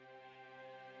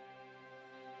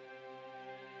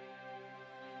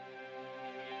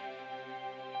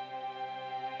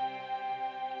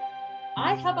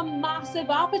I have a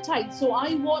massive appetite, so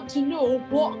I want to know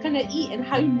what can I eat and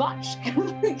how much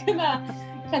can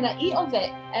I eat of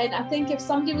it. And I think if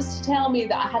somebody was to tell me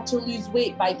that I had to lose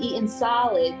weight by eating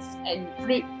salads and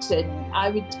fruit, and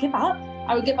I would give up.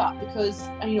 I would give up because,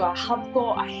 you know, I have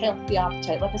got a healthy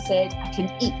appetite. Like I said, I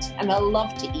can eat and I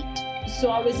love to eat. So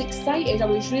I was excited, I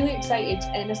was really excited,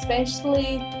 and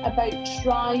especially about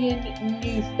trying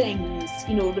new things,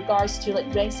 you know, in regards to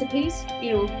like recipes,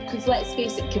 you know, because let's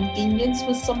face it, convenience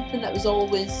was something that was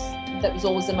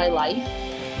always in my life.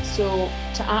 So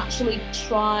to actually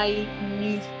try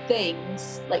new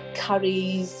things like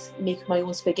curries, making my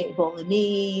own spaghetti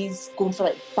bolognese, going for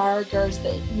like burgers,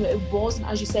 that, you know, it wasn't,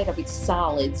 as you said, about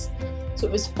salads. So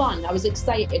it was fun. I was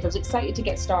excited to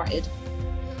get started.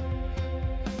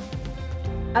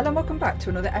 Hello and welcome back to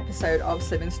another episode of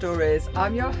Slimming Stories.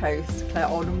 I'm your host, Claire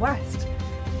Alden West.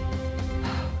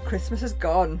 Christmas is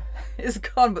gone. It's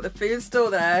gone, but the food's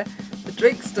still there, the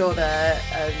drink's still there,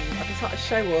 and I just had to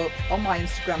show up on my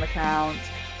Instagram account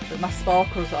with my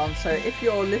sparkles on. So if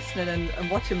you're listening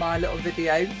and watching my little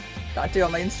video that I do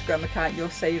on my Instagram account, you'll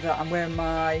see that I'm wearing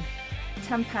my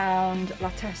 £10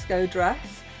 Latesco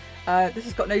dress. This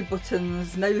has got no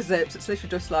buttons, no zips. It's literally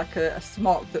just like a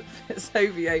smock that fits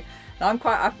over you. And I'm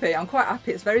quite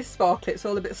happy. It's very sparkly. It's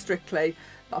all a bit Strictly,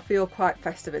 but I feel quite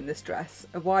festive in this dress.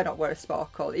 And why not wear a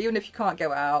sparkle? Even if you can't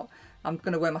go out, I'm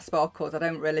going to wear my sparkles. I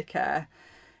don't really care.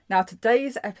 Now,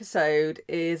 today's episode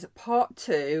is part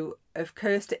 2 of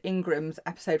Kirsty Ingram's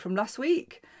episode from last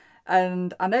week.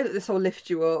 And I know that this will lift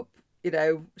you up. You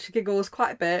know, she giggles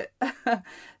quite a bit,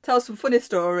 tells some funny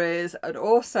stories, and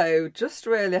also just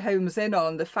really homes in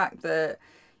on the fact that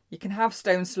you can have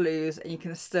stones to lose and you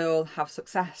can still have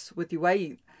success with your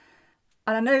weight.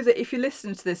 And I know that if you're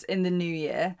listening to this in the new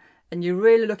year and you're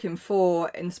really looking for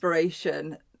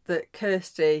inspiration, that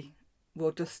Kirsty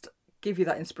will just give you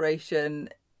that inspiration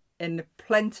in a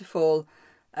plentiful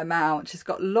amount. She's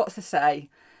got lots to say,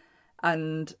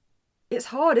 and it's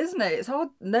hard, isn't it? It's hard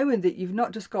knowing that you've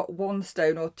not just got 1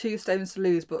 stone or 2 stones to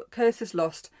lose, but Kirsty's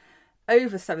lost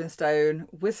over 7 stone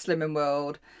with Slimming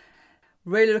World.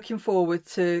 Really looking forward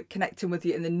to connecting with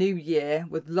you in the new year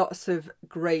with lots of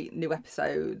great new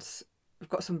episodes. We've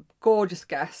got some gorgeous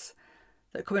guests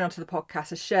that are coming onto the podcast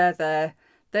to share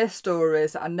their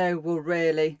stories that I know will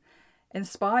really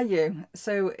inspire you.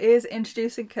 So here's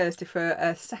introducing Kirsty for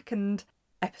a second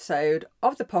episode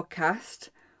of the podcast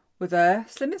with her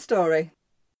slimming story.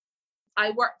 I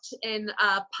worked in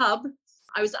a pub.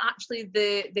 I was actually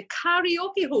the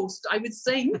karaoke host. I would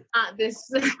sing at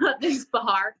this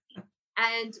bar.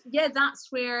 And yeah, that's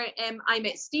where I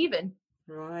met Stephen.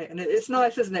 Right, and it's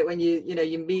nice, isn't it, when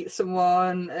you meet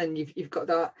someone and you've got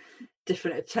that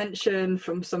different attention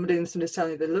from somebody, and somebody's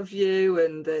telling you they love you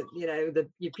and that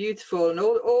you're beautiful and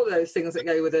all those things that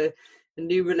go with a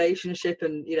new relationship,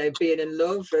 and being in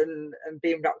love and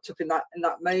being wrapped up in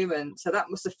that moment. So that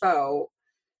must have felt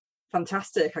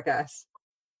fantastic, I guess.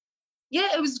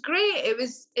 Yeah, it was great. It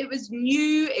was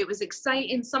new. It was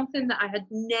exciting. Something that I had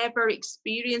never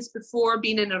experienced before,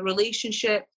 being in a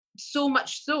relationship. So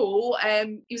much so,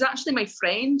 he was actually my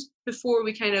friend before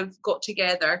we kind of got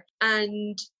together,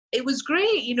 and it was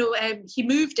great. He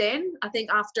moved in, I think,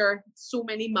 after so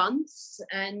many months,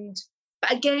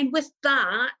 but again, with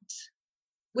that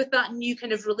new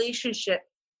kind of relationship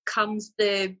comes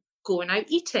the going out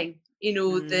eating.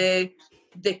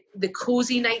 The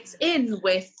cozy nights in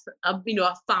with a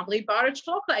family bar of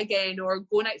chocolate again, or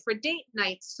going out for date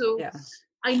nights. So yeah.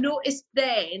 I noticed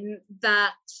then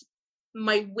that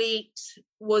my weight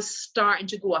was starting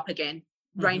to go up again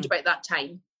round about that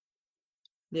time.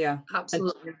 Yeah,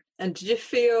 absolutely. And did you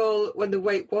feel, when the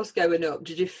weight was going up,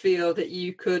 did you feel that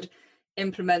you could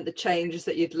implement the changes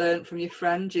that you'd learned from your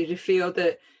friend? Did you feel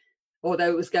that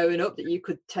although it was going up, that you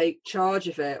could take charge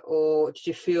of it, or did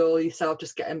you feel yourself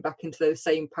just getting back into those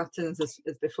same patterns as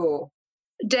before?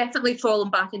 Definitely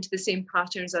falling back into the same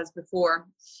patterns as before.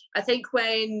 I think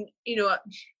when,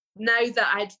 now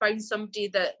that I'd found somebody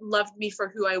that loved me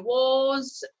for who I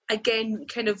was, again,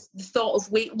 kind of the thought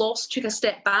of weight loss took a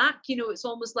step back. It's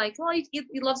almost like, oh,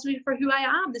 he loves me for who I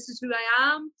am. This is who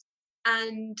I am.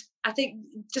 And I think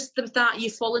just with that,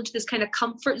 you fall into this kind of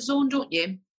comfort zone, don't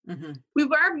you? Mm-hmm. We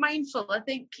were mindful. I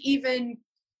think even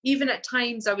at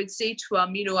times I would say to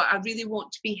him, I really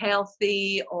want to be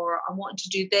healthy, or I want to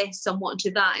do this, I want to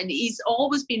do that. And he's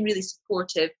always been really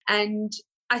supportive. And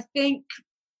I think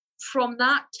from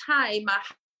that time, I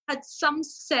had some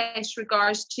success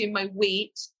regards to my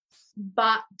weight.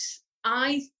 But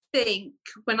I think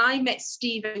when I met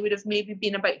Steve, I would have maybe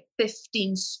been about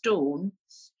 15 stone.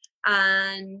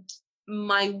 And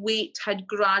my weight had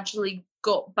gradually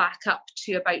got back up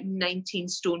to about 19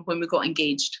 stone when we got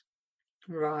engaged.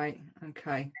 Right,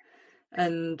 okay.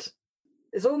 And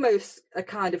there's almost a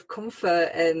kind of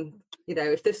comfort in, you know,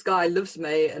 if this guy loves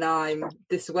me and I'm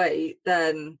this weight,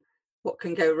 then what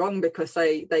can go wrong, because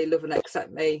they love and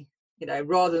accept me, you know,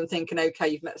 rather than thinking, okay,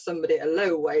 you've met somebody at a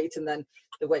low weight and then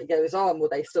the weight goes on, well,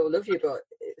 they still love you. But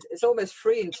it's almost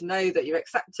freeing to know that you're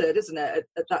accepted, isn't it,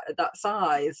 at that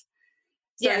size.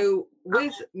 So Yeah.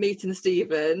 with meeting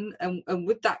Stephen and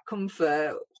with that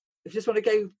comfort, if you just want to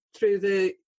go through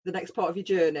the next part of your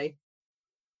journey.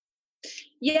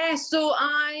 Yeah, so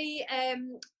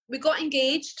we got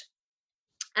engaged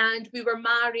and we were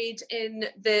married in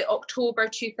the October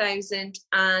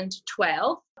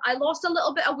 2012. I lost a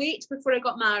little bit of weight before I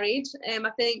got married.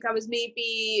 I think I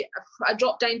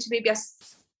dropped down to maybe a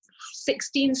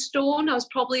 16 stone. I was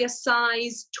probably a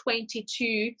size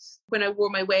 22 when I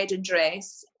wore my wedding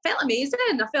dress. I felt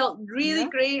amazing. I felt really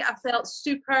great. I felt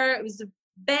super. It was the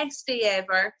best day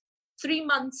ever. 3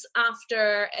 months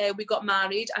after we got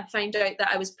married, I found out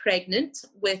that I was pregnant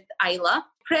with Isla.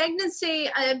 Pregnancy,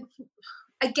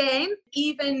 again,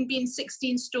 even being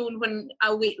 16 stone when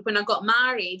I got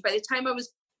married, by the time I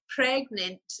was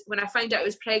pregnant, when I found out I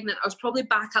was pregnant, I was probably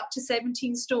back up to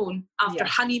 17 stone. After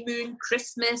honeymoon,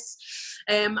 Christmas,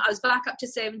 I was back up to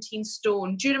 17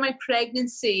 stone. During my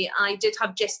pregnancy, I did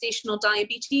have gestational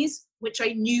diabetes, which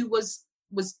I knew was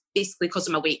basically because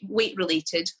of my weight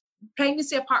related.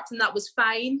 Pregnancy, apart from that, was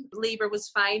fine. Labour was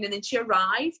fine, and then she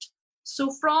arrived.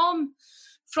 So from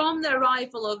the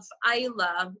arrival of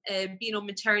Isla, being on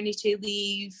maternity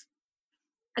leave,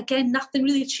 again, nothing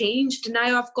really changed.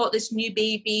 Now I've got this new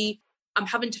baby. I'm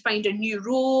having to find a new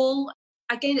role.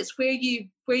 Again, it's where you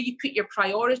put your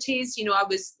priorities. You know, I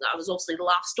was obviously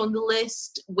last on the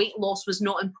list. Weight loss was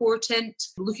not important.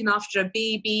 Looking after a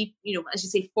baby, you know, as you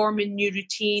say, forming new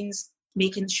routines,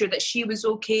 making sure that she was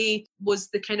okay was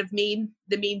the main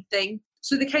thing.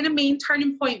 So the kind of main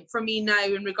turning point for me now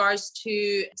in regards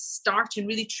to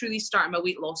really truly starting my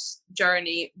weight loss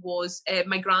journey was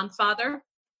my grandfather.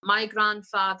 My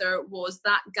grandfather was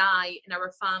that guy in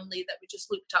our family that we just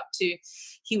looked up to.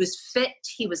 He was fit,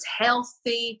 he was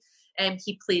healthy,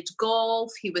 he played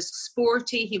golf, he was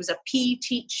sporty, he was a PE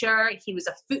teacher, he was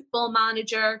a football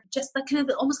manager, just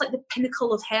almost like the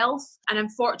pinnacle of health. And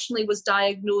unfortunately was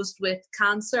diagnosed with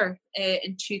cancer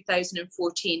in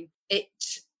 2014. It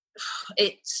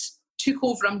took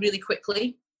over him really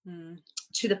quickly.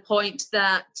 To the point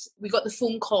that we got the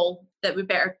phone call that we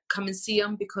better come and see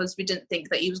him because we didn't think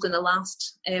that he was going to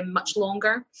last much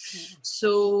longer.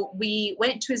 So we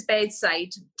went to his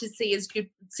bedside to say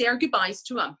our goodbyes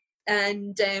to him.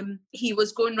 And he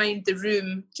was going around the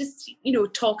room, just, you know,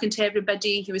 talking to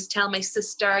everybody. He was telling my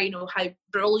sister, you know, how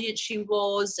brilliant she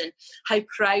was and how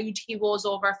proud he was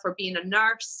of her for being a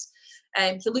nurse.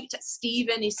 He looked at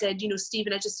Stephen. He said, you know,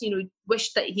 Stephen, I just, you know,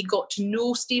 wish that he got to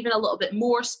know Stephen a little bit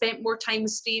more, spent more time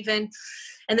with Stephen.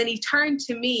 And then he turned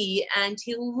to me and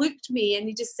he looked at me and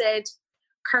he just said,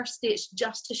 Kirsty, it's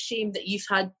just a shame that you've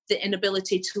had the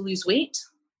inability to lose weight.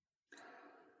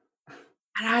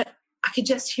 And I could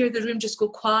just hear the room just go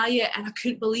quiet, and I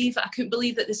couldn't believe it. I couldn't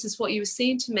believe that this is what he was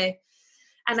saying to me.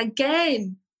 And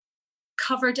again,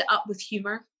 covered it up with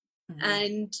humour.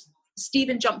 And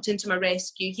Stephen jumped into my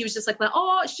rescue. He was just like,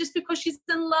 oh, it's just because she's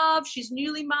in love. She's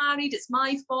newly married. It's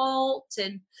my fault.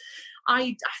 And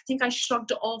I think I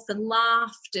shrugged it off and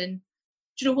laughed. And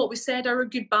do you know what? We said our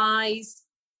goodbyes,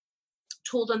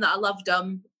 told him that I loved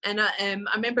him. And I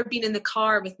remember being in the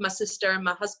car with my sister and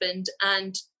my husband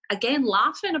and again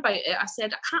laughing about it. I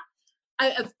said, I can't.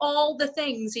 Out of all the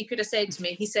things he could have said to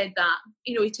me, he said that.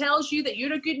 You know, he tells you that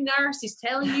you're a good nurse. He's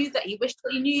telling you that he wished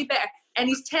that he knew you better. And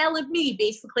he's telling me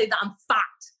basically that I'm fat.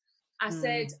 I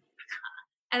said,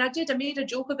 and I made a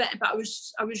joke of it, but I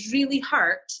was really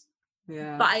hurt.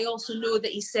 Yeah. But I also know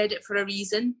that he said it for a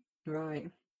reason. Right.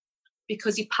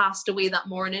 Because he passed away that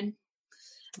morning.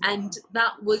 Wow. And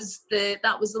that was the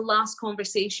last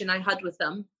conversation I had with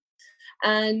him.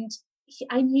 And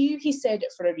I knew he said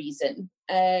it for a reason.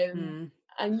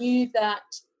 I knew that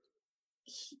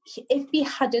if he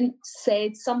hadn't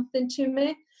said something to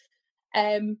me,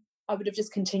 I would have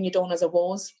just continued on as I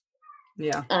was.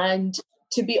 Yeah. And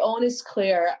to be honest,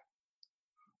 Claire,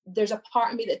 there's a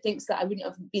part of me that thinks that I wouldn't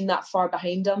have been that far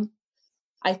behind him.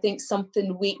 I think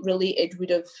something weight related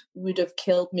would have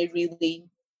killed me really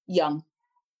young,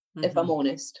 if I'm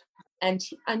honest. And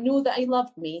I know that he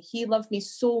loved me. He loved me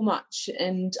so much,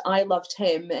 and I loved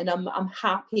him. And I'm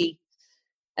happy,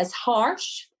 as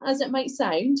harsh as it might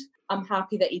sound, I'm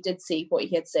happy that he did say what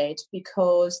he had said,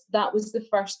 because that was the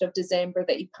 1st of December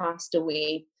that he passed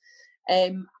away.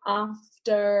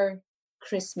 After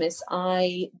Christmas,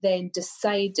 I then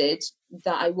decided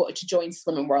that I wanted to join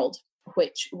Slimming World,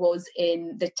 which was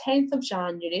in the 10th of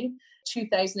January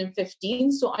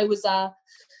 2015. So I was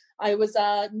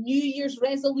a New Year's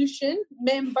resolution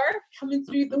member coming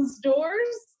through those doors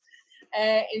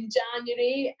in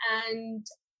January, and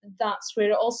that's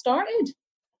where it all started.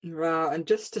 Right, and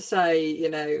just to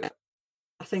say,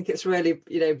 I think it's really,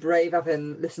 brave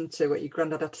having listened to what your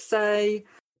granddad had to say,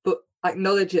 but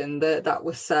acknowledging that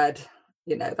was said,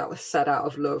 that was said out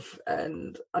of love.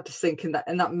 And I just think in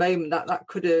that moment that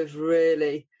could have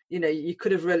really, you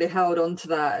could have really held on to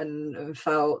that and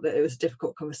felt that it was a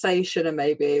difficult conversation, and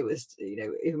maybe it was,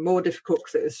 even more difficult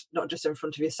because it was not just in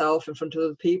front of yourself, in front of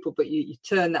other people, but you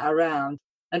turn that around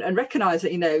and recognise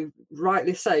that,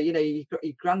 rightly so, your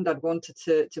granddad wanted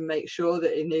to make sure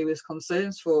that he knew his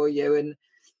concerns for you,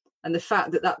 and the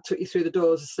fact that took you through the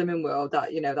doors of Slimming World,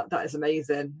 that is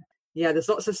amazing. Yeah, there's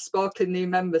lots of sparkling new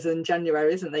members in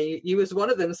January, isn't there? You was one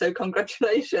of them, so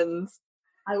congratulations.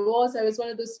 I was one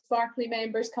of those sparkly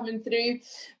members coming through.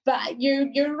 But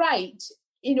you're right.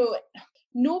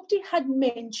 Nobody had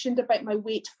mentioned about my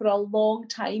weight for a long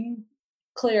time,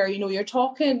 Claire. You're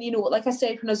talking, like I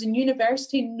said, when I was in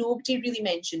university, nobody really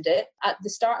mentioned it. At the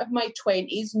start of my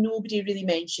 20s, nobody really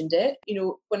mentioned it.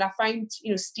 When I found,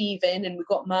 Stephen and we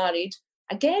got married,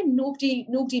 again,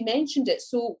 nobody mentioned it.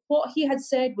 So what he had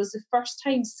said was the first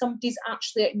time somebody's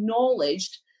actually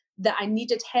acknowledged that I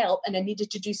needed help and I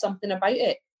needed to do something about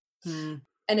it.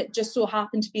 And it just so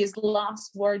happened to be his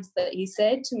last words that he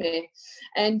said to me.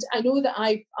 And I know that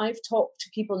I've talked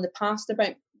to people in the past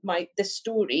about this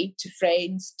story, to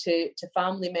friends, to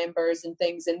family members and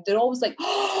things, and they're always like,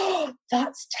 "Oh,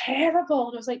 that's terrible."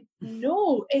 And I was like,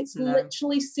 no, it's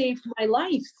literally saved my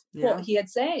life, what he had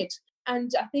said. And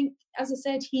I think, as I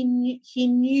said, he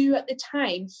knew at the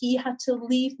time he had to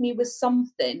leave me with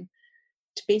something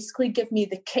to basically give me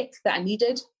the kick that I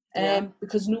needed,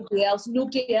 because nobody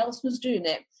else was doing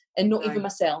it, and not even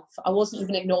myself. I wasn't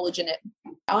even acknowledging it.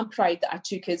 I'm proud that I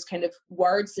took his kind of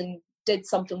words and did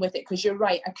something with it, because you're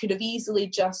right, I could have easily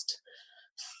just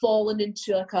fallen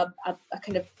into like a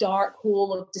kind of dark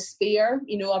hole of despair.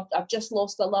 I've just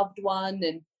lost a loved one,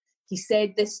 and he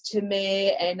said this to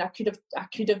me, and I could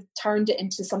have turned it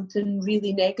into something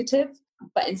really negative,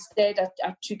 but instead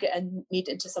I took it and made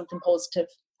it into something positive.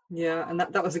 Yeah, and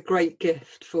that was a great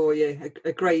gift for you,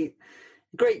 a great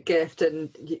gift,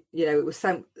 and it was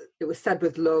said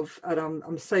with love, and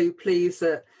I'm so pleased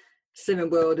that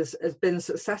Slimming World has been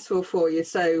successful for you.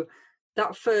 So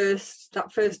that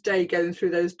first day going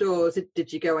through those doors,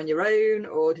 did you go on your own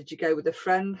or did you go with a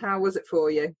friend? How was it for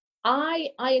you? I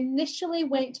initially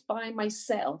went by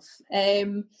myself.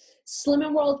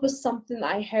 Slimming World was something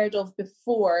that I heard of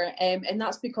before, and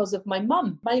that's because of my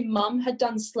mum. My mum had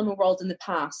done Slimming World in the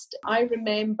past. I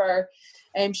remember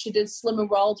she did Slimming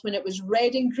World when it was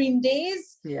red and green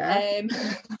days. Yeah.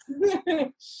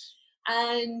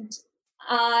 And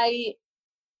I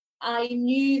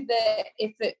knew that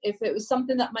if it was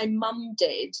something that my mum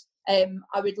did,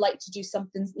 I would like to do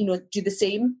something, do the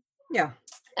same. Yeah.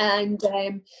 And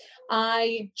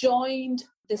I joined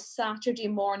the Saturday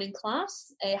morning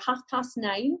class,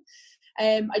 9:30.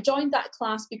 I joined that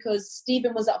class because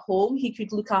Stephen was at home. He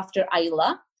could look after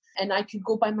Isla, and I could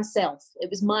go by myself. It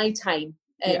was my time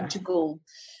to go.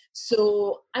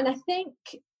 So, and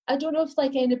I don't know if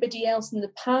like anybody else in the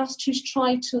past who's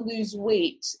tried to lose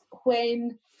weight,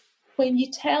 when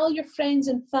you tell your friends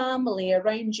and family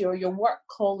around you or your work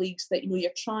colleagues that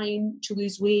you're trying to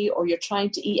lose weight or you're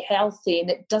trying to eat healthy and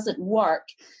it doesn't work,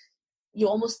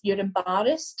 you're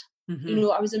embarrassed. Mm-hmm.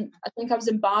 I think I was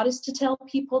embarrassed to tell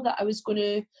people that I was going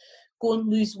to go and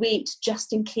lose weight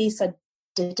just in case I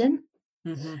didn't.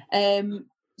 Mm-hmm.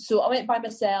 So I went by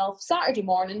myself Saturday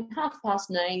morning,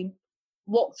 9:30,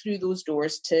 walked through those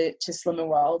doors to Slimming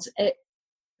World.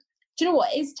 Do you know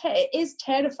what? It is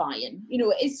terrifying.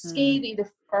 It is scary, the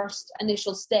first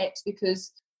initial steps,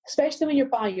 because especially when you're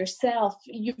by yourself,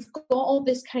 you've got all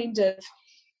this kind of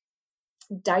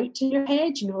doubt in your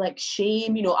head, like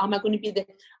shame, am I going to be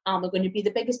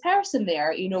the biggest person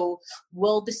there?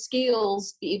 Will the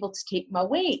scales be able to take my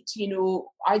weight?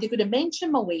 Are they going to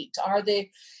mention my weight? Are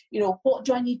they, what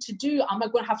do I need to do? Am I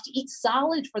going to have to eat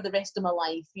salad for the rest of my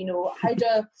life?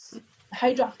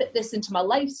 How do I fit this into my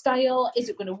lifestyle? Is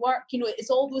it going to work? It's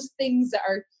all those things that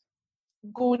are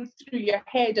going through your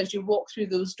head as you walk through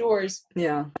those doors.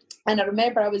 Yeah. And I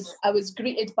remember I was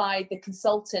greeted by the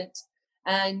consultant,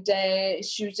 and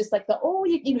she was just like,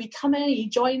 you come in, you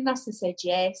join us? I said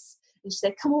yes. And she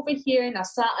said, come over here. And I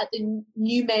sat at the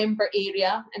new member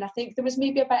area, and I think there was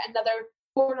maybe about another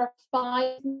 4 or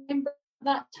 5 members at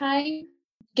that time.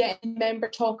 getting member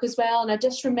talk as well. And I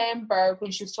just remember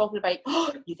when she was talking about,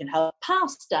 oh, you can have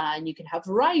pasta and you can have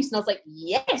rice. And I was like,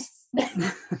 yes,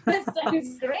 this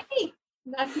sounds great.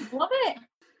 I could love it.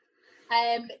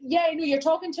 You're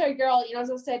talking to a girl, as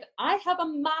I said, I have a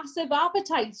massive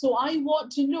appetite. So I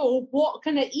want to know what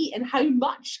can I eat and how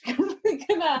much can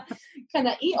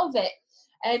I eat of it.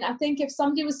 And I think if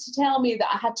somebody was to tell me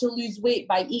that I had to lose weight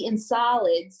by eating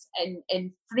salads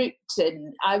and fruit,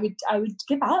 and I would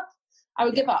give up. I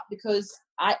would give up because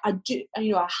I do,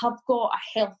 I have got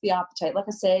a healthy appetite. Like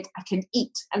I said, I can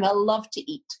eat and I love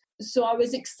to eat. So I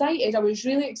was excited. I was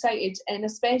really excited, and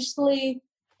especially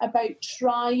about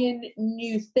trying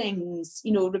new things,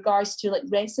 regards to like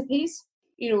recipes,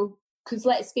 because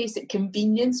let's face it,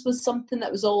 convenience was something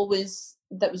that was always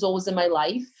in my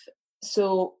life.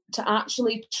 So to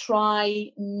actually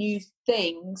try new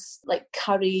things like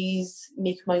curries,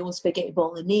 making my own spaghetti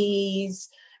bolognese,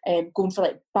 going for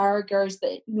like burgers,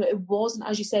 that it wasn't,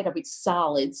 as you said, about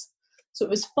salads. So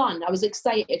it was fun. I was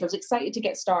excited to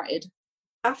get started.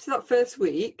 After that first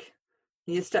week,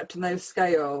 you stepped on those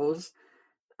scales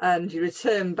and you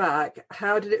returned back.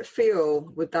 How did it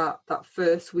feel with that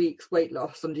first week's weight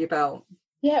loss under your belt?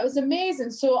 Yeah, it was amazing.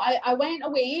 So I went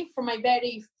away for my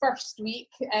very first week,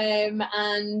 and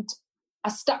I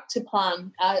stuck to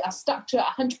plan. I stuck to it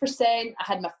 100%. I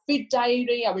had my food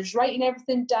diary. I was writing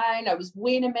everything down. I was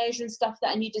weighing and measuring stuff that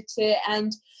I needed to.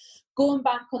 And going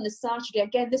back on the Saturday,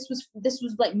 again, this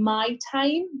was like my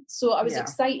time. So I was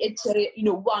excited to,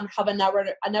 one, have an hour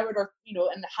or, and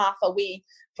a half away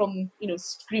from,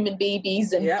 screaming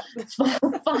babies and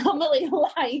family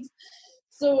life.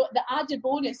 So the added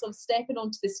bonus of stepping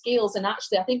onto the scales, and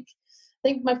actually I think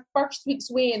my first week's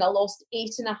weighing, I lost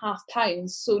 8.5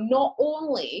 pounds. So not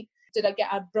only did I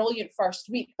get a brilliant first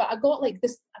week, but I got I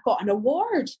got an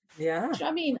award. Yeah. Do you know what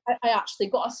I mean? I actually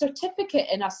got a certificate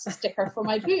and a sticker for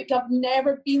my book. I've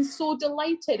never been so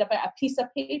delighted about a piece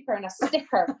of paper and a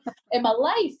sticker in my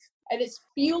life. And it's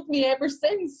fueled me ever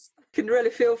since. You can really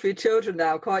feel for your children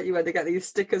now, can't you, when they get these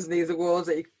stickers and these awards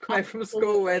that you come home from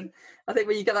school with. I think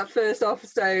when you get that first half a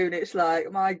stone, it's like,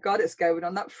 my God, it's going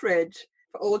on that fridge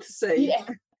for all to see. Yeah,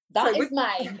 that is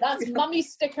mine. That's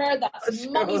mummy's sticker. That's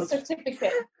mummy's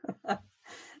certificate.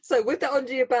 So with that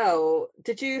under your belt,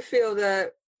 did you feel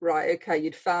that, right, okay,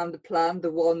 you'd found the plan,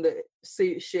 the one that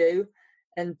suits you,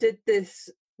 and did this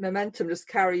momentum just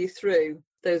carry you through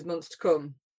those months to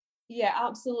come? Yeah,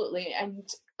 absolutely. And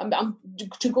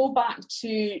to go back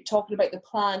to talking about the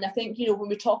plan, I think, when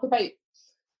we talk about,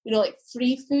 like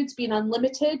free foods being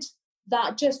unlimited,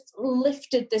 that just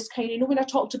lifted this kind of, when I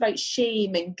talked about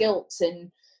shame and guilt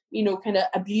and, kind of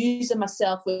abusing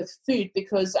myself with food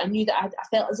because I knew that I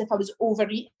felt as if I was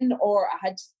overeating or I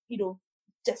had,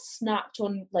 just snapped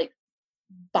on like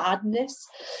badness.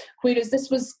 Whereas this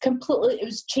was completely, it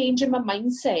was changing my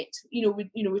mindset.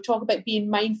 We talk about being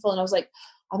mindful, and I was like,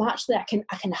 I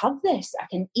can have this, I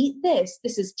can eat this,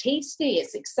 this is tasty,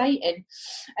 it's exciting.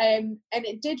 And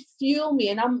it did fuel me,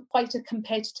 and I'm quite a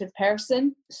competitive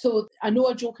person. So I know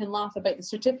I joke and laugh about the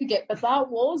certificate, but that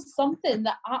was something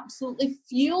that absolutely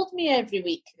fueled me every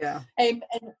week. Yeah. And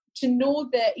to know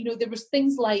that, there was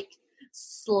things like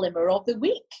Slimmer of the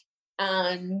Week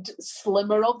and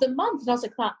Slimmer of the Month. And I was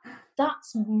like,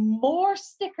 that's more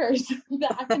stickers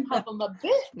that I can have on my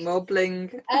book. More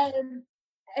bling.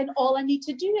 And all I need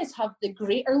to do is have the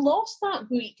greater loss that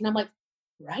week. And I'm like,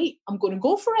 right, I'm going to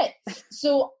go for it.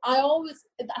 So I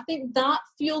think that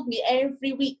fueled me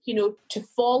every week, to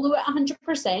follow it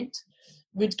 100%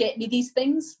 would get me these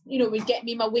things, would get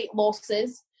me my weight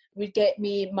losses, would get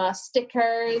me my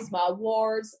stickers, my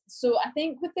awards. So I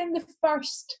think within the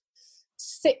first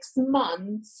 6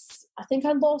 months, I think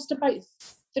I lost about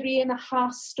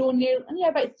 3.5 stone,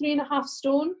 about 3.5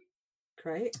 stone.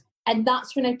 Great. And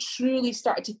that's when I truly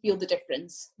started to feel the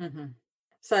difference. Mm-hmm.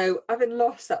 So having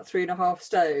lost that 3.5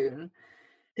 stone,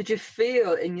 did you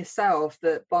feel in yourself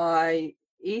that by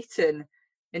eating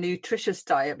a nutritious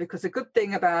diet, because the good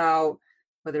thing about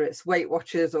whether it's Weight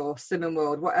Watchers or Slimming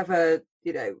World, whatever,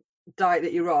 diet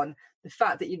that you're on, the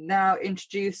fact that you're now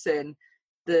introducing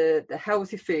the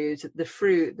healthy foods, the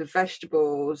fruit, the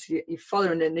vegetables, you're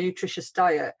following a nutritious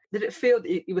diet, did it feel that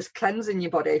it was cleansing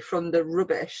your body from the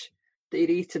rubbish that you'd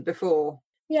eaten before?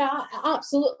 Yeah,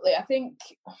 absolutely. I think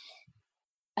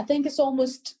it's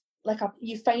almost like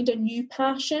you find a new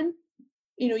passion.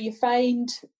 You find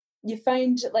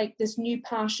like this new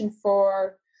passion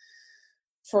for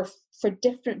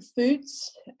different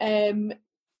foods. And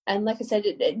like I said,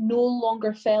 it no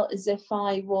longer felt as if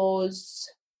I was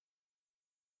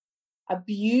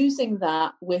abusing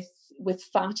that with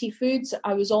fatty foods.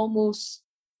 I was almost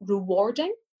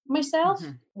rewarding myself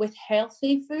with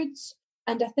healthy foods.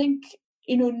 And I think,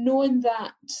 knowing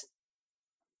that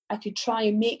I could try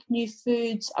and make new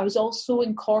foods, I was also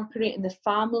incorporating the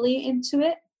family into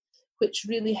it, which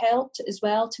really helped as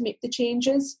well to make the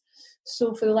changes.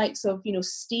 So for the likes of,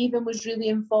 Stephen was really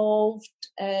involved,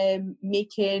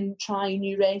 trying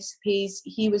new recipes.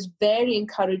 He was very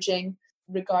encouraging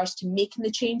in regards to making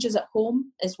the changes at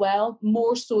home as well,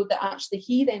 more so that actually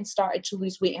he then started to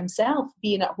lose weight himself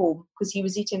being at home because he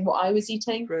was eating what I was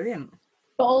eating. Brilliant.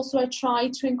 But also I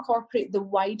tried to incorporate the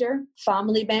wider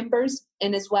family members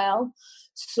in as well.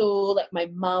 So like my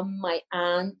mum, my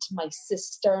aunt, my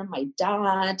sister, my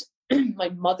dad, my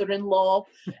mother-in-law,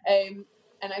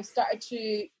 and I started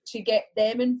to get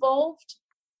them involved.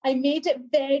 I made it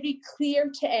very clear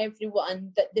to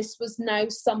everyone that this was now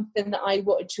something that I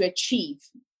wanted to achieve.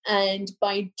 And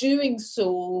by doing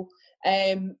so,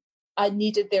 I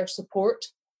needed their support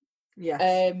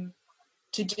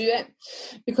to do it.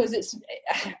 Because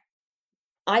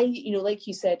like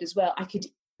you said as well, I could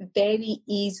very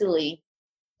easily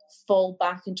fall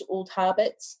back into old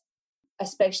habits,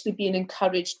 especially being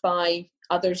encouraged by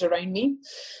others around me.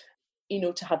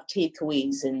 To have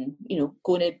takeaways and,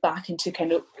 going back into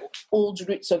kind of old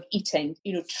roots of eating,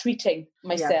 treating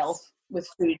myself with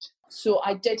food. So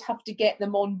I did have to get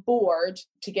them on board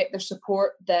to get their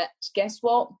support that, guess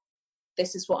what?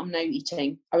 This is what I'm now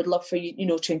eating. I would love for you,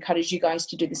 to encourage you guys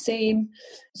to do the same.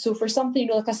 So for something,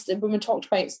 like when we talked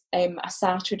about a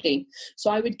Saturday,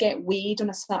 so I would get weighed on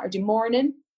a Saturday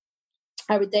morning.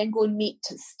 I would then go and meet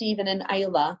Stephen and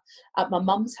Isla at my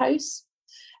mum's house.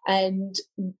 And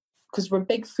because we're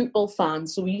big football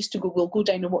fans, so we'll go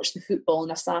down and watch the football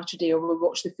on a Saturday, or we'll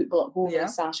watch the football at home on a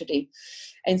Saturday.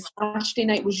 And Saturday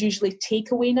night was usually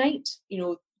takeaway night,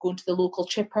 going to the local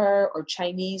chipper or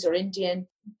Chinese or Indian.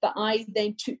 But I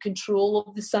then took control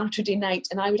of the Saturday night,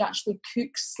 and I would actually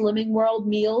cook Slimming World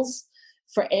meals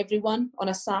for everyone on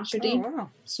a Saturday. Oh, wow.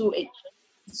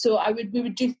 We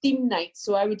would do theme nights.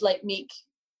 So I would make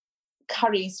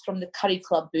curries from the Curry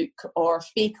Club book or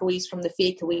fakeaways from the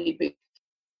Fakeaway book.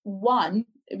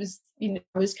 It was, I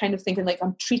was kind of thinking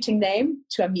I'm treating them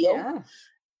to a meal,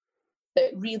 but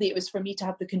really it was for me to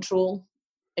have the control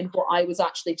in what I was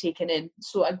actually taking in.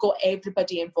 So I got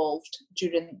everybody involved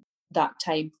during that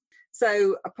time.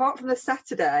 So apart from the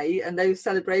Saturday and those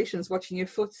celebrations, watching your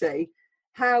footy,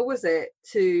 how was it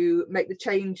to make the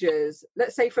changes?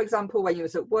 Let's say, for example, when you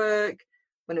was at work,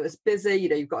 when it was busy,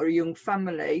 you've got a young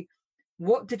family,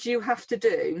 what did you have to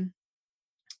do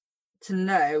to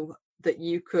know that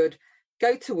you could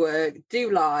go to work,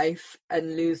 do life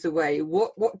and lose the weight?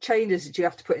 What changes did you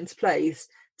have to put into place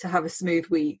to have a smooth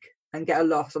week and get a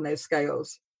loss on those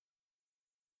scales?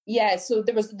 Yeah, so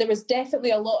there was definitely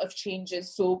a lot of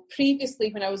changes. So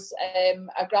previously, when I was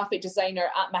a graphic designer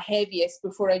at my heaviest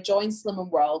before I joined Slimming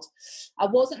World, I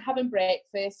wasn't having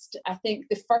breakfast. I think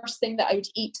the first thing that I would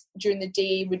eat during the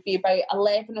day would be about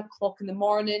 11 o'clock in the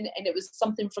morning, and it was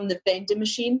something from the vending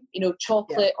machine,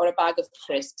 chocolate or a bag of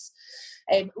crisps.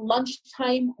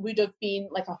 Lunchtime would have been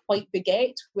like a white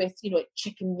baguette with,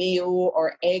 chicken mayo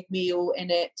or egg mayo in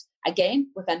it,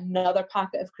 again, with another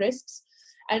packet of crisps.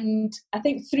 And I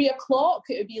think 3 o'clock,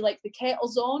 it would be like the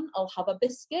kettle's on, I'll have a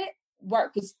biscuit.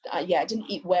 Work was, I didn't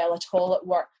eat well at all at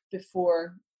work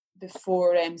before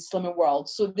Slimming World.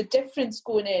 So the difference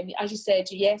going in, as you said,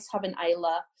 yes, having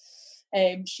Isla,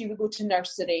 she would go to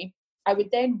nursery. I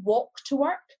would then walk to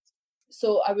work.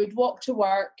 So I would walk to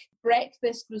work.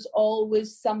 Breakfast was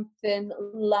always something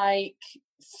like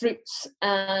fruits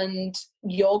and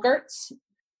yogurts.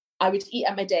 I would eat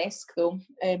at my desk though,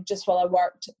 just while I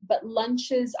worked. But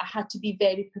lunches I had to be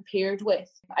very prepared with.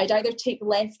 I'd either take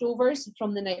leftovers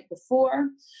from the night before,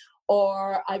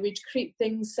 or I would create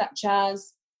things such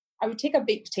as I would take a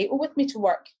baked potato with me to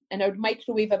work, and I would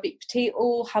microwave a baked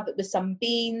potato, have it with some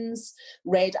beans,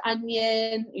 red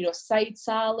onion, side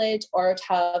salad, or I'd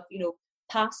have,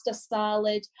 pasta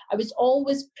salad. I was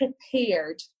always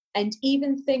prepared. And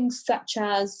even things such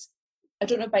as, I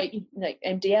don't know about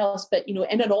anybody else, but in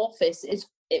an office,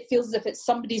 it feels as if it's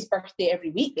somebody's birthday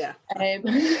every week. Yeah,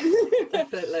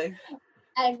 definitely.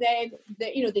 And then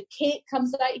the cake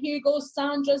comes out. Here goes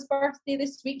Sandra's birthday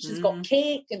this week. She's got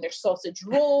cake and there's sausage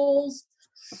rolls,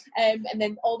 and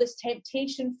then all this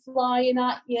temptation flying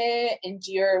at you, and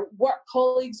your work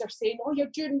colleagues are saying, "Oh, you're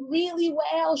doing really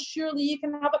well. Surely you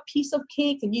can have a piece of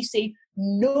cake," and you say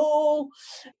no.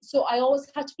 So I always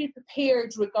had to be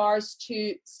prepared regards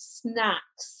to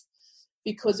snacks,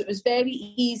 because it was very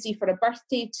easy for a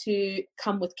birthday to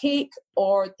come with cake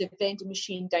or the vending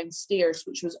machine downstairs,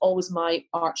 which was always my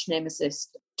arch nemesis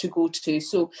to go to.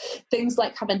 So things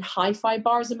like having hi-fi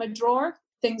bars in my drawer,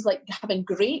 things like having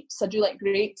grapes. I do like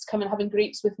grapes, come and having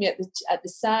grapes with me at the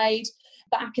side.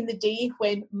 Back in the day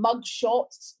when mug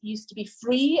shots used to be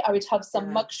free, I would have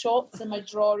some mug shots in my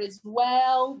drawer as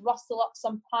well, rustle up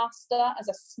some pasta as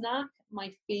a snack,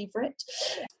 my favourite.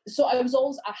 So I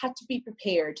had to be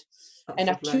prepared. That's and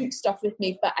lovely. I took stuff with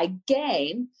me. But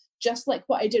again, just like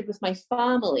what I did with my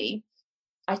family,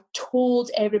 I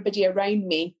told everybody around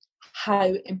me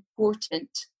how important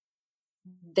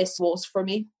this was for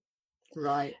me.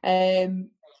 Right.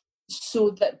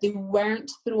 So that they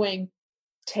weren't throwing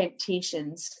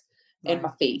temptations in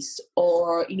my face,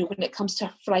 or when it comes to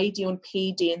a Friday on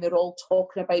payday and they're all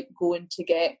talking about going to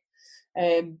get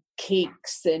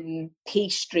cakes and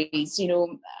pastries,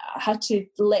 I had to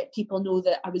let people know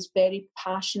that I was very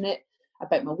passionate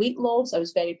about my weight loss. I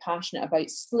was very passionate about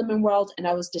Slimming World, and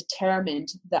I was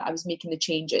determined that I was making the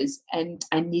changes, and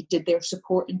I needed their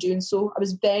support in doing so. I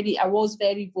was very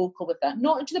vocal with that,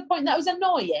 not to the point that I was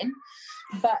annoying,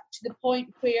 but to the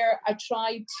point where I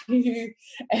tried to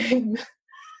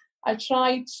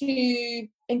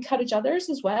encourage others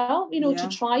as well, to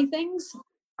try things.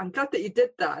 I'm glad that you did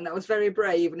that, and that was very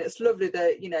brave, and it's lovely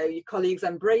that your colleagues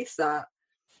embrace that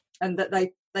and that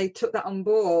they took that on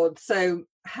board. So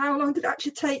how long did it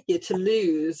actually take you to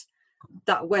lose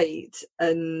that weight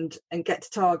and get to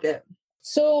target?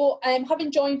 So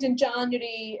having joined in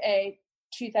January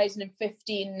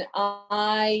 2015,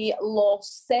 I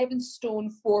lost 7 stone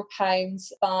 4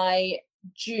 pounds by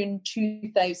June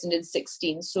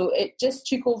 2016. So it just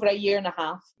took over a year and a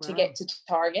half to get to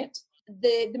target.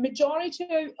 The majority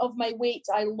of my weight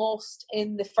I lost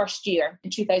in the first year, in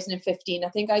 2015. I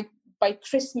think by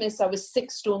Christmas I was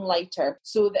 6 stone lighter.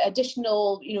 So the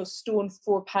additional, stone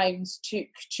 4 pounds took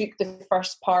the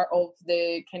first part of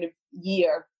the kind of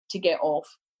year to get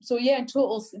off. So yeah, in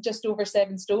total, just over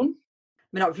 7 stone.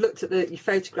 I mean, I've looked at your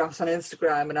photographs on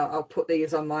Instagram, and I'll put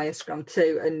these on my Instagram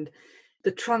too. And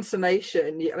the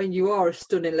transformation, I mean, you are a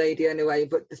stunning lady anyway,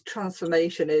 but the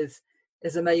transformation is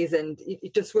amazing. You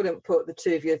just wouldn't put the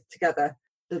two of you together.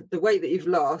 The weight that you've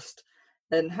lost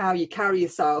and how you carry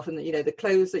yourself, and the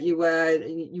clothes that you wear,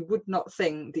 you would not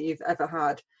think that you've ever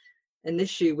had an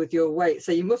issue with your weight.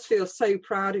 So you must feel so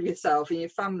proud of yourself and your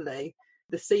family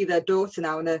to see their daughter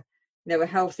now in a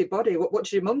healthy body. What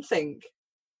does your mum think?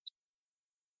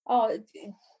 Oh,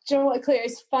 do you know what, Claire?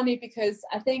 It's funny because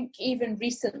I think even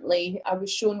recently I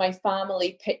was showing my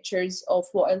family pictures of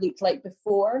what I looked like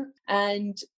before,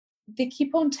 and they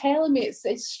keep on telling me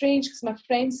it's strange because my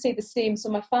friends say the same. So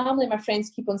my family and my friends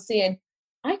keep on saying,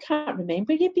 I can't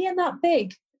remember you being that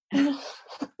big. And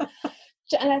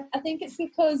I think it's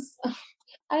because,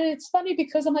 and it's funny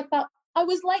because I'm like that. I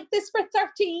was like this for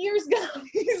 30 years,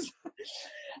 guys.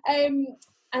 And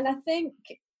I think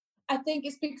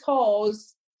it's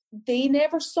because they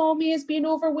never saw me as being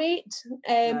overweight.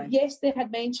 Right. Yes, they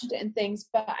had mentioned it and things,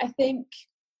 but I think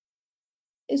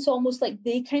it's almost like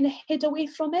they kind of hid away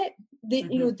from it. They,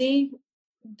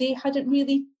 they hadn't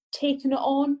really taken it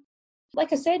on.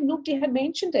 Like I said, nobody had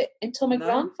mentioned it until my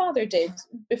grandfather did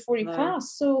before he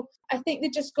passed. So I think they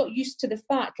just got used to the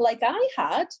fact, like I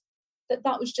had,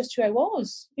 that was just who I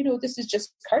was. This is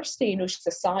just Kirsty. She's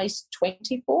a size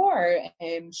 24.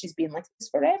 She's been like this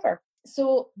forever.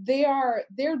 So they're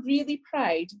really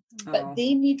proud, but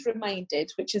they need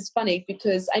reminded, which is funny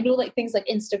because I know like things like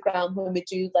Instagram, when we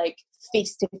do like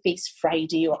face-to-face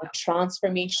Friday or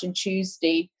Transformation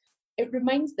Tuesday, it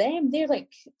reminds them, they're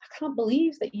like, I can't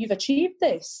believe that you've achieved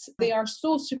this. They are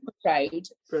so super proud.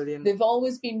 Brilliant. They've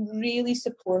always been really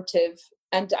supportive,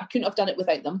 and I couldn't have done it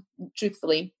without them,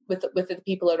 truthfully, with the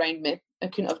people around me. I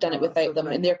couldn't have done it without them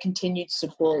and their continued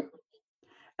support.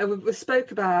 And we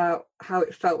spoke about how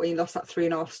it felt when you lost that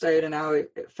 3.5 stone and how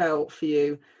it felt for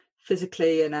you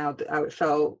physically, and how it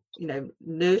felt,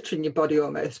 nurturing your body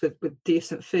almost with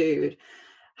decent food.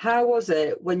 How was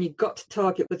it when you got to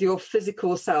target with your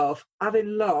physical self,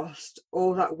 having lost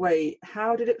all that weight?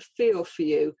 How did it feel for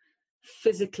you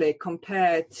physically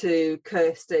compared to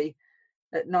Kirsty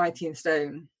at 19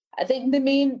 stone? I think the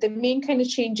main kind of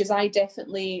changes I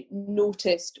definitely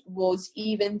noticed was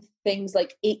even things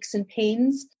like aches and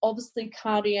pains. Obviously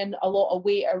carrying a lot of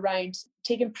weight around,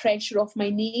 taking pressure off my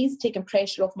knees, taking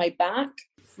pressure off my back.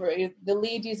 For the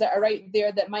ladies that are out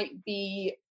there that might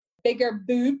be bigger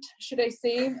boobed, should I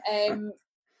say,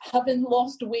 having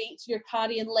lost weight, you're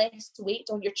carrying less weight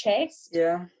on your chest.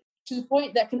 Yeah. To the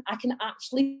point that I can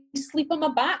actually sleep on my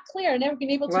back, Claire. I've never been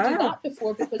able to do that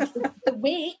before because the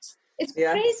weight. It's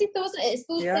crazy, though, isn't it? It's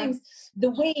those things.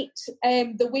 The weight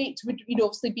would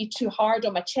obviously be too hard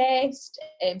on my chest,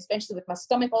 especially with my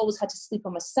stomach. I always had to sleep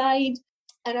on my side.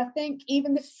 And I think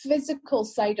even the physical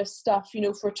side of stuff, you know,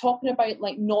 if we're talking about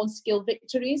like non-scale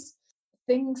victories,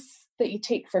 things that you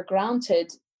take for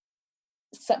granted,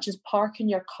 such as parking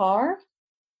your car.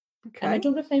 Okay. And I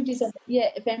don't know if anybody's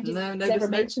ever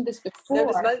mentioned this before.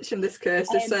 Nobody's mentioned this,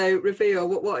 Kirsty. So reveal,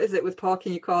 what is it with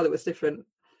parking your car that was different?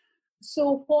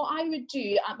 So what I would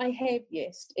do at my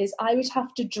heaviest is I would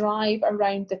have to drive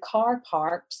around the car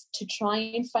parks to try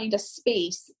and find a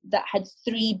space that had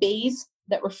 3 bays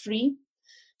that were free.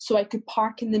 So I could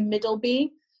park in the middle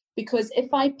bay, because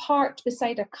if I parked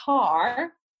beside a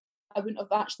car, I wouldn't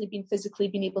have actually physically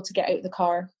been able to get out of the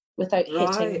car without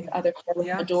hitting the other car with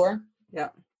my door. Yeah.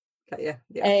 Okay,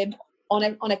 yeah.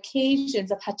 On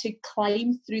occasions, I've had to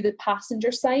climb through the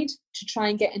passenger side to try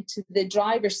and get into the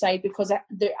driver's side, because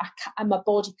my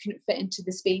body couldn't fit into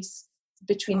the space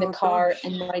between the car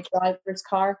and my driver's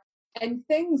car. And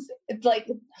things like,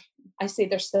 I say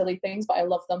they're silly things, but I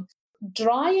love them.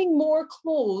 Drying more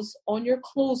clothes on your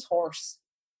clothes horse.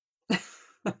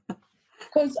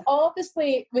 Because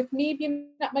obviously, with me being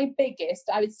at my biggest,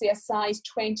 I would say a size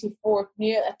 24,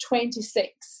 near a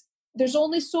 26. There's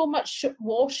only so much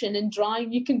washing and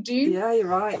drying you can do. Yeah, you're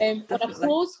right. On a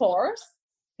clothes horse,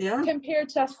 compared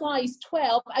to a size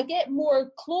 12, I get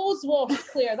more clothes washed,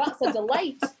 Claire. That's a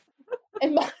delight.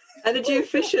 Energy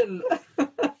efficient.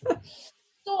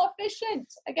 So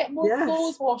efficient. I get more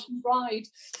clothes washed and dried.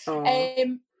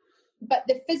 But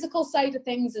the physical side of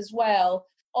things as well,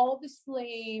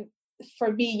 obviously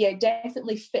for me,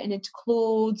 definitely fitting into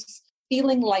clothes,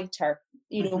 feeling lighter,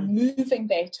 you know, moving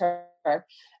better,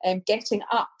 getting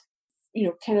up, you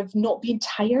know, kind of not being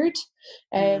tired,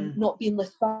 not being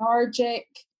lethargic,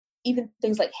 even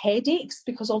things like headaches,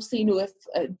 because obviously, you know,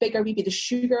 if bigger maybe the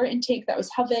sugar intake that I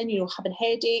was having, you know, having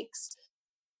headaches.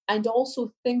 And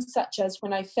also things such as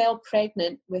when I fell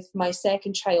pregnant with my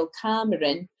second child,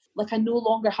 Cameron, like I no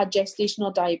longer had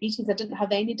gestational diabetes. I didn't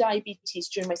have any diabetes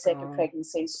during my second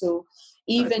pregnancy. So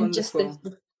even just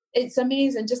it's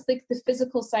amazing, just like the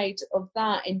physical side of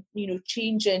that, and, you know,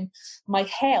 changing my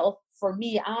health for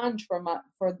me and for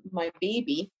my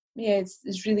baby. Yeah,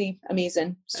 it's really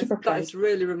amazing. Super proud. That is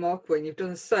really remarkable, and you've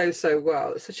done so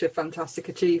well. It's such a fantastic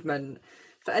achievement.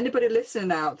 For anybody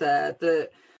listening out there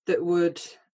that would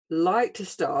like to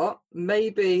start,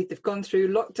 maybe they've gone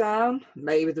through lockdown,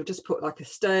 maybe they've just put like a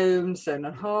stone and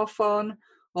a half on,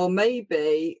 or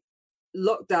maybe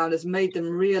lockdown has made them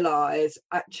realise,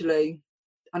 actually,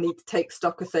 I need to take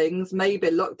stock of things. Maybe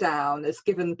lockdown has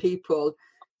given people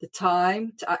the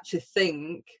time to actually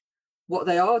think what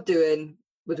they are doing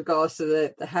with regards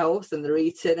to the health and their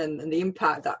eating and the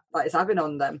impact that is having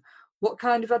on them. What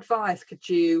kind of advice could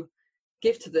you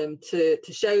give to them to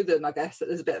show them, I guess, that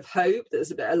there's a bit of hope, that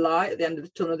there's a bit of light at the end of the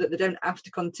tunnel, that they don't have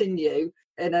to continue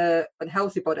in a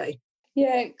unhealthy body?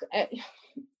 Yeah,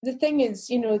 the thing is,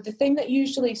 you know, the thing that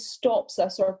usually stops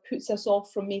us or puts us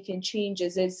off from making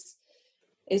changes is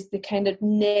the kind of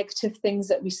negative things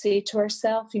that we say to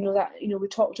ourselves. You know, that, you know, we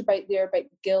talked about there about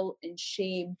guilt and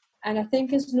shame. And I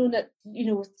think it's known that, you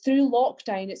know, through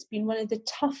lockdown, it's been one of the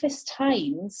toughest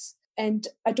times. And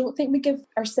I don't think we give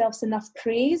ourselves enough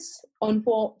praise on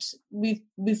what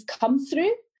we've come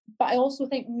through. But I also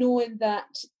think knowing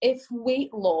that if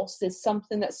weight loss is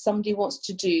something that somebody wants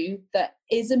to do that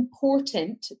is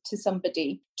important to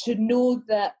somebody, to know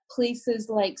that places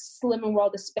like Slimming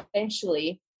World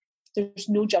especially, there's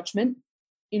no judgment,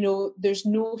 you know, there's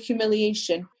no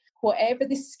humiliation. Whatever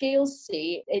the scales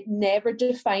say, it never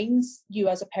defines you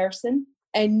as a person.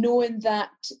 And knowing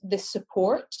that the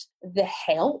support, the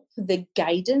help, the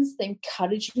guidance, the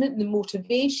encouragement, the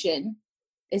motivation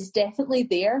is definitely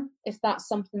there if that's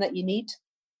something that you need.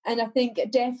 And I think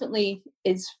it definitely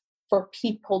is for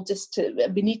people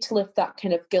we need to lift that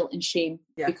kind of guilt and shame,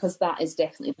 because that is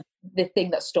definitely the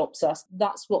thing that stops us.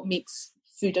 That's what makes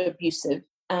food abusive.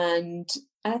 And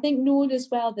I think knowing as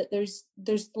well that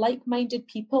there's like-minded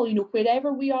people, you know,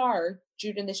 wherever we are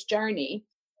during this journey.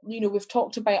 You know, we've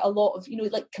talked about a lot of, you know,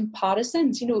 like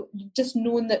comparisons, you know, just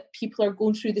knowing that people are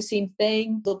going through the same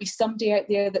thing. There'll be somebody out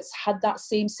there that's had that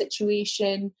same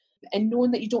situation, and knowing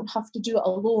that you don't have to do it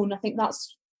alone. I think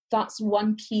that's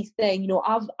one key thing. You know,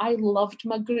 I loved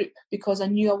my group because I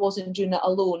knew I wasn't doing it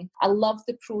alone. I loved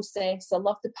the process. I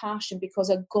loved the passion because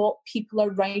I got people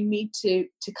around me to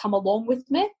come along with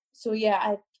me. So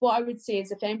yeah, what I would say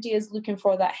is if anybody is looking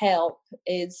for that help,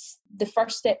 is the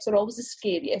first steps are always the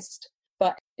scariest,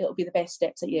 but it'll be the best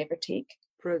steps that you ever take.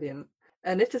 Brilliant.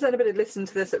 And if there's anybody listening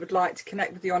to this that would like to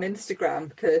connect with you on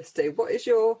Instagram, Kirsty, what is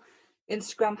your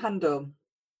Instagram handle?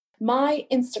 My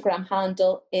Instagram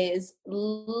handle is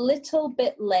little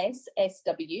bit less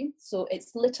SW. So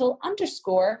it's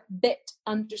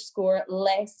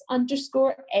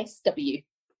little_bit_less_SW.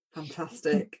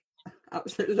 Fantastic.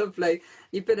 Absolutely lovely.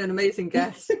 You've been an amazing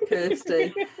guest,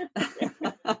 Kirsty.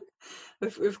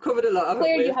 we've covered a lot, haven't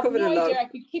Claire, we? you have no idea. I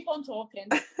could keep on talking.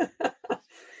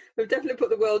 We've definitely put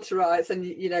the world to rights, and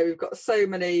you know, we've got so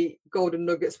many golden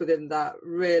nuggets within that.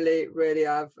 Really, really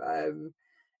have.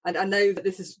 And I know that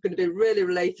this is going to be really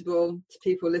relatable to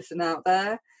people listening out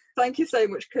there. Thank you so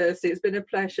much, Kirsty. It's been a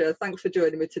pleasure. Thanks for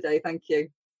joining me today. Thank you.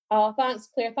 Oh, thanks,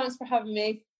 Claire. Thanks for having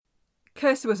me.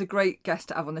 Kirsty was a great guest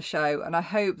to have on the show, and I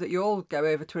hope that you all go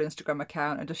over to her Instagram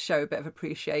account and just show a bit of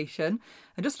appreciation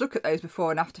and just look at those before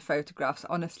and after photographs.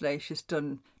 Honestly, she's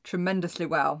done tremendously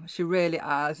well. She really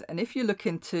has. And if you're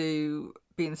looking to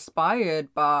be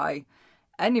inspired by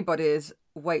anybody's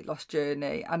weight loss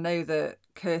journey, I know that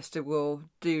Kirsty will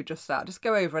do just that. Just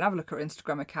go over and have a look at her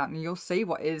Instagram account and you'll see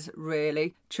what is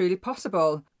really, truly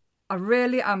possible. I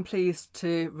really am pleased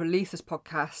to release this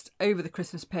podcast over the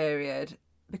Christmas period,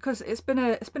 because it's been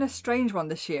a strange one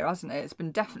this year, hasn't it? It's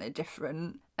been definitely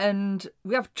different. And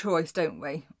we have choice, don't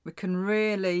we? We can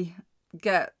really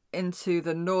get into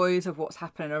the noise of what's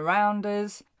happening around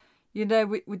us. You know,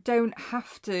 we don't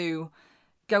have to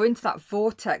go into that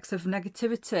vortex of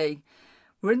negativity.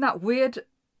 We're in that weird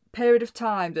period of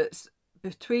time that's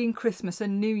between Christmas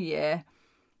and New Year,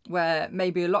 where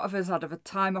maybe a lot of us had a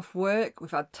time off work,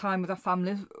 we've had time with our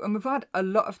families, and we've had a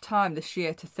lot of time this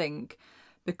year to think.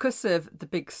 Because of the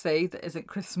big C that isn't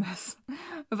Christmas,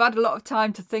 we've had a lot of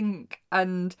time to think.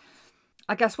 And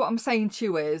I guess what I'm saying to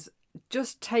you is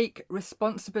just take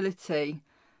responsibility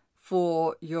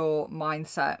for your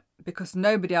mindset, because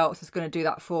nobody else is going to do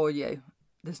that for you.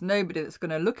 There's nobody that's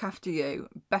going to look after you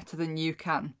better than you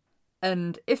can.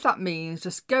 And if that means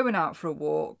just going out for a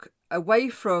walk, away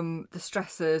from the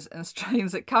stresses and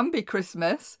strains that can be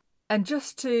Christmas, and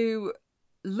just to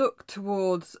look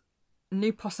towards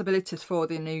new possibilities for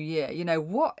the new year. You know,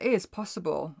 what is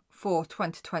possible for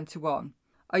 2021?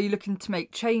 Are you looking to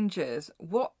make changes?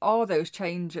 What are those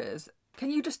changes?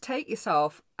 Can you just take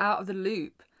yourself out of the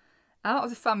loop, out of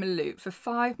the family loop for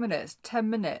 5 minutes, 10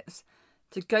 minutes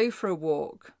to go for a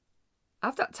walk?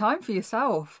 Have that time for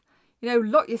yourself. You know,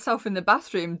 lock yourself in the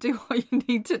bathroom, do what you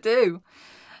need to do.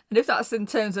 And if that's in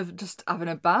terms of just having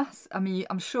a bath, I mean,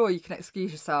 I'm sure you can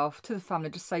excuse yourself to the family.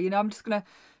 Just say, you know, I'm just going to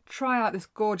try out this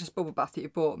gorgeous bubble bath that you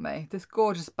bought me, this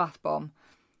gorgeous bath bomb,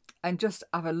 and just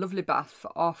have a lovely bath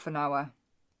for half an hour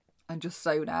and just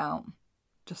zone out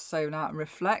and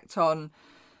reflect on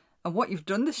what you've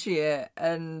done this year.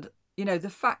 And, you know, the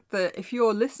fact that if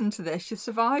you're listening to this, you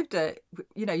survived it.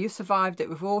 You know, you survived it.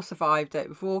 We've all survived it.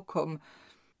 We've all come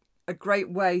a great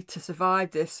way to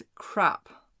survive this crap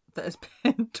that has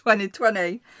been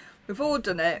 2020. We've all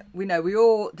done it. We know we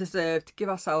all deserve to give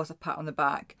ourselves a pat on the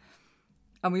back.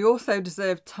 And we also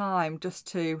deserve time just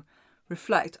to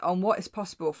reflect on what is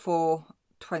possible for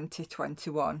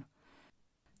 2021.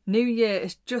 New Year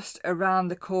is just around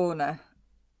the corner,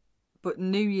 but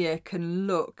New Year can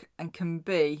look and can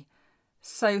be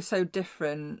so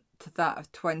different to that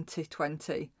of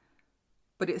 2020.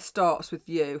 But it starts with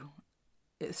you.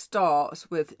 It starts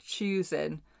with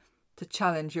choosing to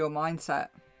challenge your mindset.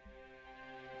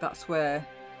 That's where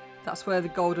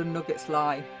the golden nuggets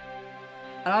lie.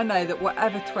 And I know that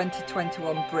whatever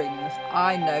 2021 brings,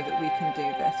 I know that we can do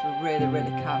this. We really, really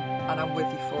can. And I'm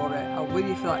with you for it. I'm with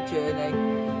you for that journey.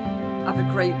 Have a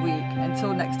great week.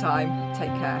 Until next time,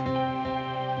 take care.